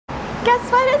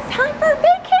Guess what? It's time for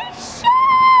vacation!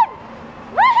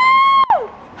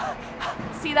 Woohoo!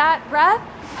 See that breath?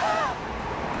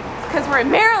 It's because we're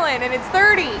in Maryland and it's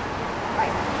 30.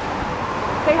 Right.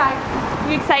 Say hi.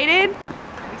 You excited?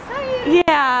 I'm excited.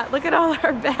 Yeah, look at all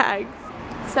our bags.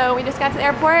 So we just got to the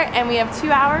airport and we have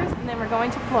 2 hours and then we're going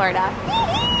to Florida.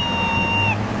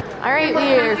 All right,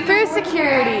 we're through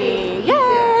security.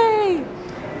 Yay!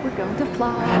 We're going to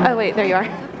Florida. Oh wait, there you are.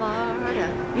 Florida.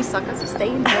 You suckers are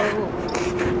staying home.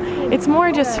 It's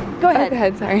more just, go ahead. Oh, go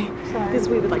ahead, sorry. Because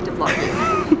we would like to vlog you.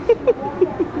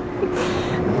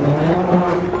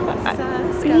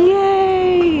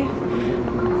 Yay!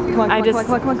 Come on,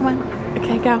 come on.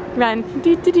 Okay, go, run.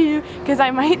 Do. Because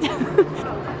I might.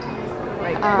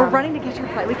 We're running to catch our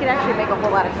flight. We could actually make a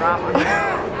whole lot of drama.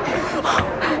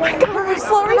 Oh my God, we're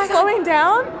slowing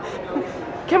down?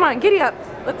 Come on, giddy up.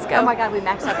 Let's go. Oh my God, we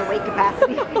maxed out the weight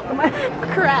capacity.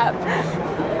 Crap.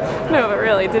 No, but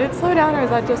really, did it slow down or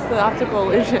was that just the optical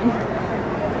illusion?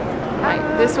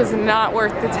 This was not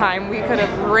worth the time. We could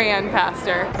have ran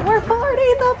faster. We're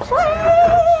boarding the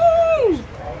plane!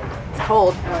 It's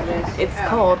cold. It's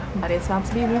cold, but it's about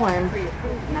to be warm.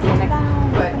 I'm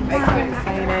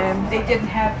excited. They didn't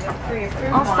have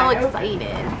pre-approved. I'm so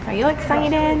excited. Are you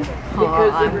excited?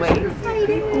 Oh, I'm way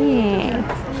excited. Yeah.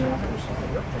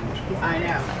 I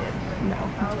know.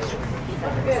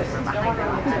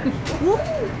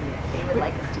 They would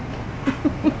like us to.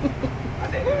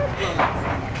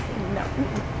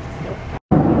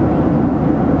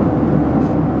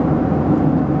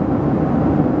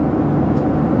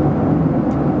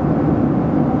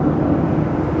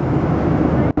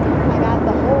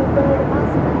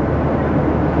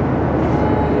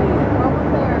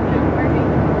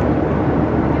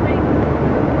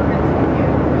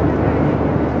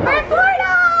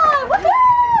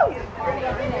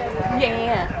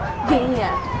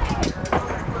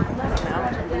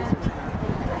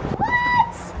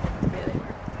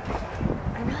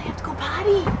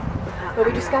 But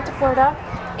we just got to Florida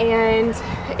and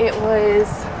it was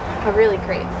a really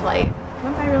great flight. It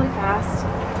went by really fast.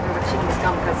 Remember, she can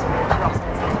come because we're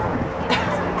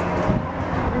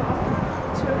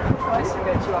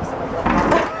chew off someone's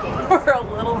lip. We're a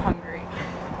little hungry.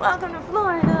 Welcome to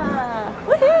Florida!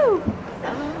 Woohoo!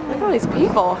 Look at all these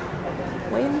people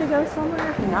waiting to go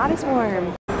somewhere not as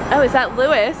warm. Oh, is that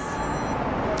Lewis?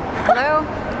 Hello?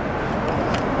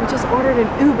 We just ordered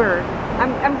an Uber.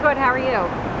 I'm good, how are you?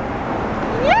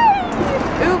 Yay!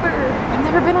 Uber! I've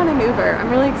never been on an Uber. I'm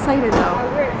really excited though.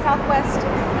 We're at Southwest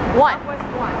 1.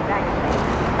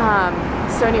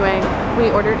 Actually. So anyway, we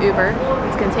ordered Uber.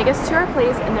 It's gonna take us to our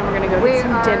place and then we're gonna go get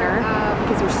some dinner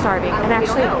because we're starving. And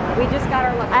actually, we just got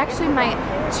our lucky. I actually might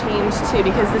change too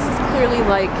because this is clearly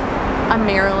like a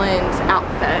Maryland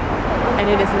outfit and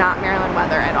it is not Maryland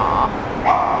weather at all.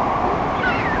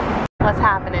 What's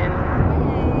happening?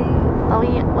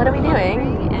 What are we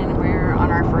doing? And we're on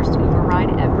our first Uber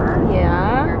ride ever.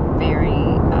 Yeah. We're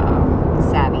very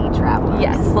savvy travelers.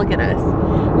 Yes, look at us.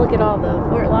 Look at all the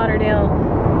Fort Lauderdale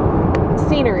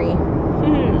scenery.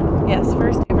 Yes,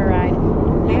 first Uber ride.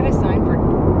 They have a sign for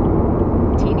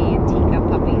teeny and teacup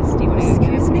puppies. Do you want to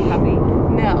Excuse me? Puppy?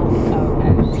 No. Oh,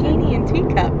 okay. Teeny and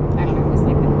teacup. Actually, it was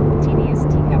like the teeniest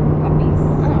teacup puppies.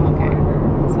 Oh, okay.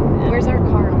 Something. Where's our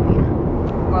car?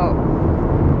 Well,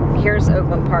 here's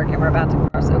Oakland Park, and we're about to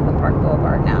cross Oakland Park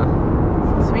Boulevard now.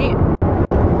 Sweet.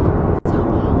 So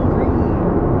hungry.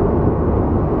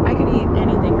 I could eat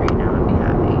anything right now and be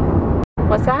happy.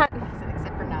 What's that? I said,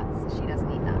 except for nuts. She doesn't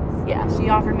eat nuts. Yeah, she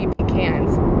offered me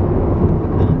pecans.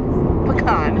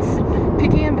 Pecans.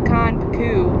 Pecan, pecan,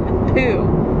 poo.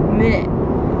 Meh.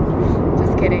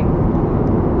 Just kidding.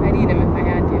 I'd eat them if I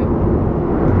had to.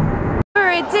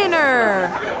 We're at dinner.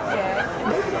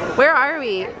 Where are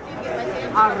we?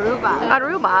 Aruba.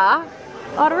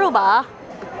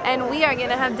 And we are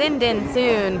gonna have din din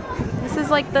soon. This is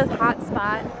like the hot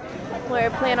spot where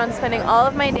I plan on spending all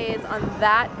of my days on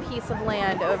that piece of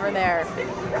land over there.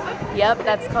 Yep,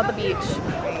 that's called the beach.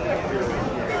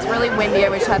 It's really windy, I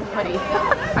wish I had a hoodie.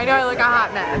 I know I look a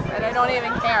hot mess and I don't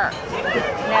even care.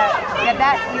 No,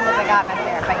 that you look like a hot mess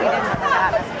there, but you didn't look like a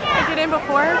hot mess. I did in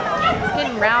before. It's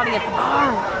getting rowdy at the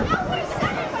bar.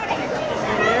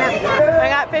 I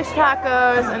got fish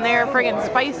tacos and they're friggin'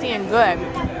 spicy and good.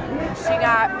 She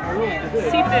got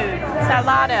seafood,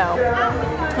 salado.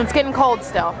 It's getting cold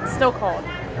still. It's still cold.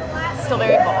 It's still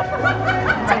very cold.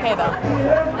 It's okay though.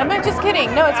 I'm not just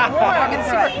kidding. No, it's warm. It's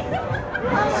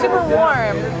super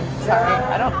warm. Sorry,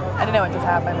 I don't know what just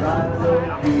happened.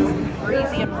 It's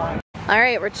breezy and warm. All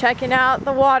right, we're checking out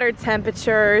the water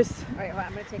temperatures. All right, well,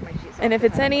 I'm gonna take my shoes off. And if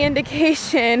it's any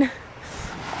indication,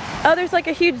 Oh, there's like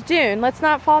a huge dune. Let's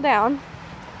not fall down.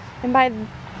 And by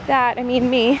that, I mean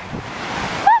me.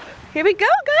 Ah, here we go,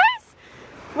 guys.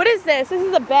 What is this? This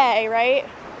is a bay, right?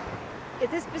 Is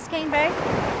this Biscayne Bay?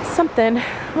 Something.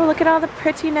 Oh, look at all the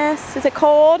prettiness. Is it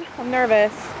cold? I'm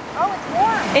nervous. Oh, it's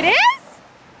warm. It is?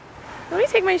 Let me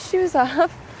take my shoes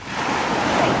off.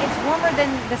 It's warmer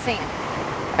than the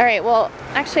sand. All right, well,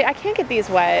 actually, I can't get these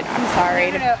wet. I'm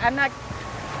sorry. No, I'm not.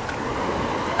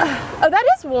 Oh, that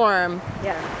is warm.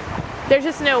 Yeah. There's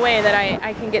just no way that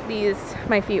I can get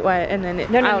my feet wet and then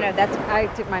No, that's, I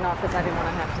took mine off because I didn't want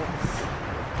to have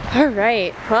to. All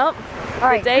right, well, All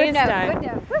right, the day good is note, done. good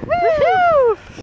note. Woohoo!